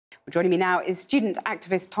Joining me now is student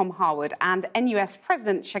activist Tom Harwood and NUS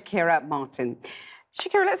President Shakira Martin.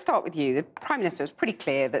 Shakira, let's start with you. The Prime Minister was pretty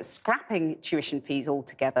clear that scrapping tuition fees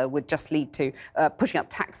altogether would just lead to pushing up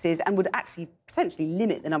taxes and would actually potentially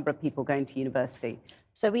limit the number of people going to university.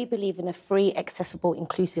 So we believe in a free, accessible,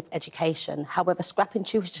 inclusive education. However, scrapping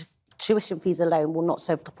tuition fees alone will not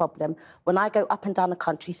solve the problem. When I go up and down the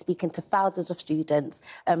country speaking to thousands of students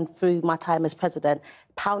through my time as president,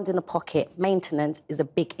 pound in the pocket, maintenance is a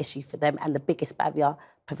big issue for them and the biggest barrier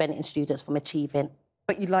preventing students from achieving.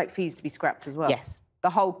 But you'd like fees to be scrapped as well? Yes. The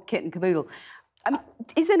whole kit and caboodle.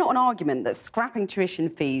 Is there not an argument that scrapping tuition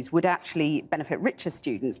fees would actually benefit richer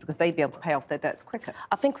students because they'd be able to pay off their debts quicker?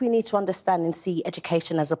 I think we need to understand and see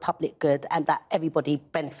education as a public good and that everybody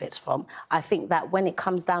benefits from. I think that when it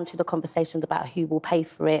comes down to the conversations about who will pay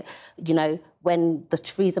for it, you know, when the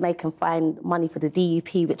Theresa May can find money for the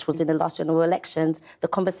DUP, which was in the last general elections, the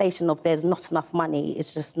conversation of there's not enough money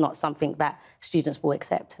is just not something that students will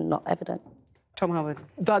accept and not evident. Tom Harwood.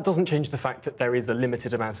 That doesn't change the fact that there is a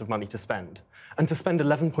limited amount of money to spend. And to spend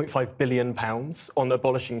 £11.5 billion on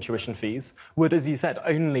abolishing tuition fees would, as you said,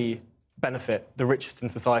 only benefit the richest in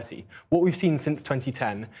society. What we've seen since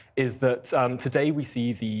 2010 is that today we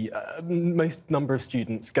see the most number of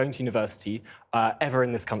students going to university ever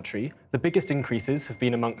in this country. The biggest increases have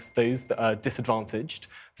been amongst those that are disadvantaged.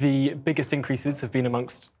 The biggest increases have been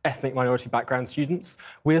amongst ethnic minority background students.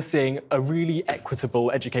 We're seeing a really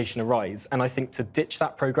equitable education arise, and I think to ditch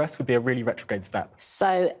that progress would be a really retrograde step.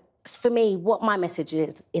 So, for me, what my message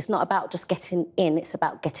is, it's not about just getting in, it's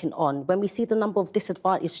about getting on. When we see the number of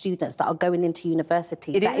disadvantaged students that are going into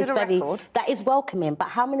university, that is welcoming. But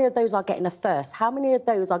how many of those are getting a first? How many of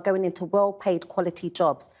those are going into well-paid quality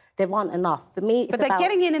jobs? There aren't enough. For me, it's But they're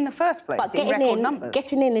getting in the first place, but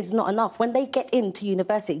getting in is not enough. When they get into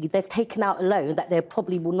university, they've taken out a loan that they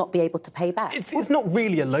probably will not be able to pay back. It's not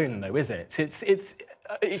really a loan, though, is it?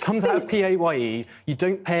 It comes out of PAYE. You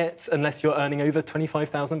don't pay it unless you're earning over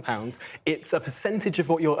 £25,000. It's a percentage of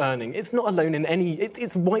what you're earning. It's not a loan in any...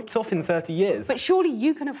 It's wiped off in 30 years. But surely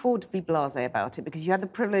you can afford to be blasé about it because you had the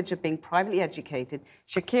privilege of being privately educated.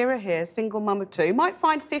 Shakira here, single mum of two, might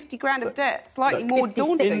find 50 grand of debt slightly more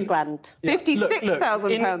daunting. 56 grand. Yeah.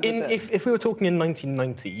 £56,000 of debt. If we were talking in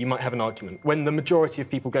 1990, you might have an argument when the majority of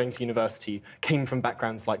people going to university came from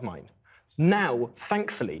backgrounds like mine. Now,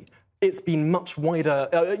 thankfully, it's been much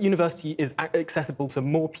wider. University is accessible to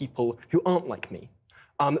more people who aren't like me.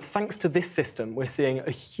 Thanks to this system, we're seeing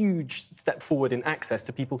a huge step forward in access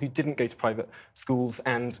to people who didn't go to private schools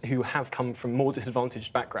and who have come from more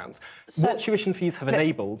disadvantaged backgrounds. So, what tuition fees have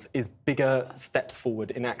enabled is bigger steps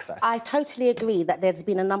forward in access. I totally agree that there's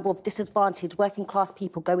been a number of disadvantaged working-class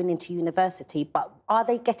people going into university, but are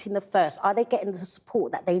they getting the first? Are they getting the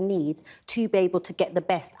support that they need to be able to get the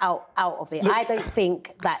best out of it? I don't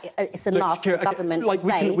think that it's enough for the government to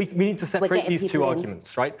say... We need to separate these two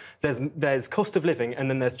arguments, right? There's cost of living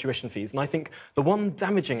and then there's tuition fees. And I think the one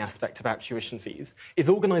damaging aspect about tuition fees is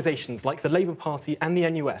organisations like the Labour Party and the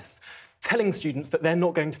NUS telling students that they're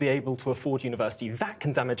not going to be able to afford university. That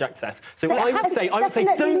can damage access. So I would say,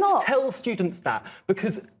 don't tell students that,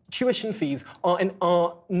 because tuition fees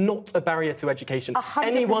are not a barrier to education.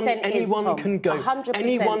 Anyone can go. 100%.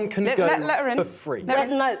 Anyone can go for free.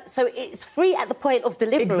 No, so it's free at the point of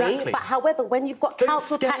delivery. Exactly. But however, when you've got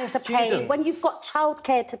council tax to pay, when you've got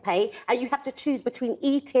childcare to pay, and you have to choose between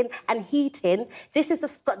eating and heating, this is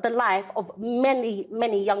the life of many,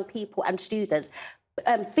 many young people and students.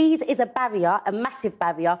 Fees is a barrier, a massive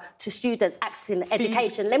barrier to students accessing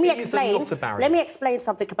education. Let me explain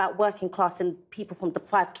something about working class and people from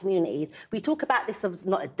deprived communities. We talk about this as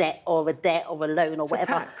not a debt or a loan or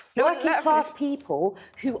whatever. Working class people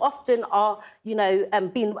who often are, you know,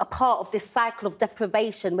 being a part of this cycle of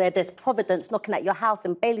deprivation where there's Providence knocking at your house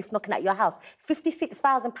and bailiff knocking at your house.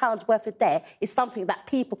 £56,000 worth of debt is something that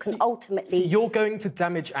people can ultimately... So you're going to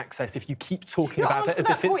damage access if you keep talking about it as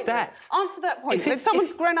if it's debt. Answer that point. If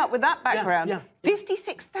someone's grown up with that background,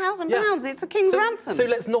 £56,000, it's a king's ransom. So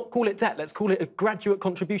let's not call it debt, let's call it a graduate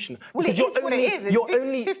contribution. Well, it is what it is.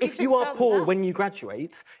 If you are poor when you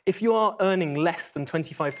graduate, if you are earning less than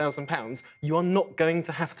 £25,000, you are not going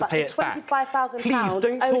to have to pay it back. Please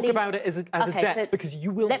don't talk about it as a debt, because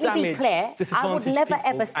you will damage disadvantaged people's access. I would never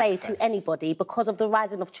ever say to anybody, because of the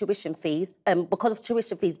rising of tuition fees, because of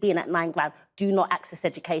tuition fees being at £9 grand, do not access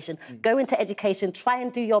education. Go into education, try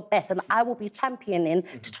and do your best, and I will be championing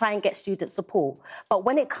to try and get student support. But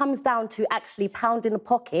when it comes down to actually pounding the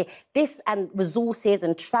pocket, this and resources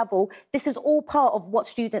and travel, this is all part of what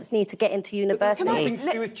students need to get into university. But nothing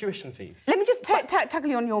to do with tuition fees. Let me just tackle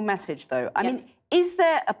you on your message, though. I mean, is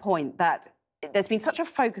there a point that there's been such a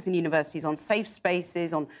focus in universities on safe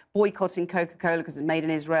spaces, on boycotting Coca-Cola because it's made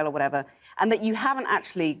in Israel or whatever, and that you haven't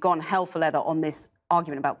actually gone hell for leather on this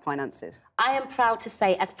argument about finances. I am proud to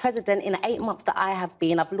say, as president, in the 8 months that I have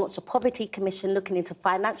been, I've launched a poverty commission looking into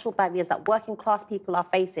financial barriers that working class people are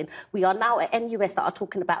facing. We are now at NUS that are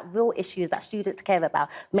talking about real issues that students care about,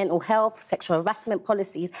 mental health, sexual harassment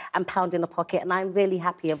policies and pound in the pocket, and I'm really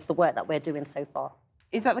happy of the work that we're doing so far.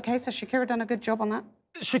 Is that the case? Has Shakira done a good job on that?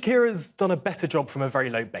 Shakira's done a better job from a very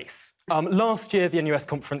low base. Last year, the NUS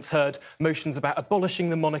conference heard motions about abolishing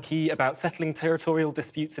the monarchy, about settling territorial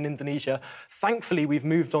disputes in Indonesia. Thankfully, we've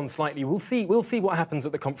moved on slightly. We'll see what happens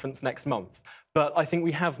at the conference next month. But I think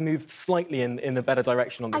we have moved slightly in a better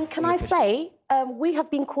direction on this. And can I say, we have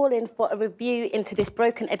been calling for a review into this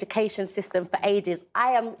broken education system for ages.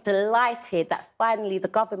 I am delighted that finally the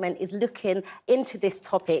government is looking into this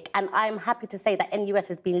topic, and I'm happy to say that NUS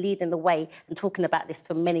has been leading the way and talking about this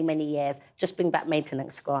for many, many years. Just bring back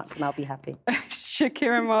maintenance grants and I'll be happy.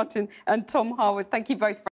 Shakira Martin and Tom Harwood, thank you both.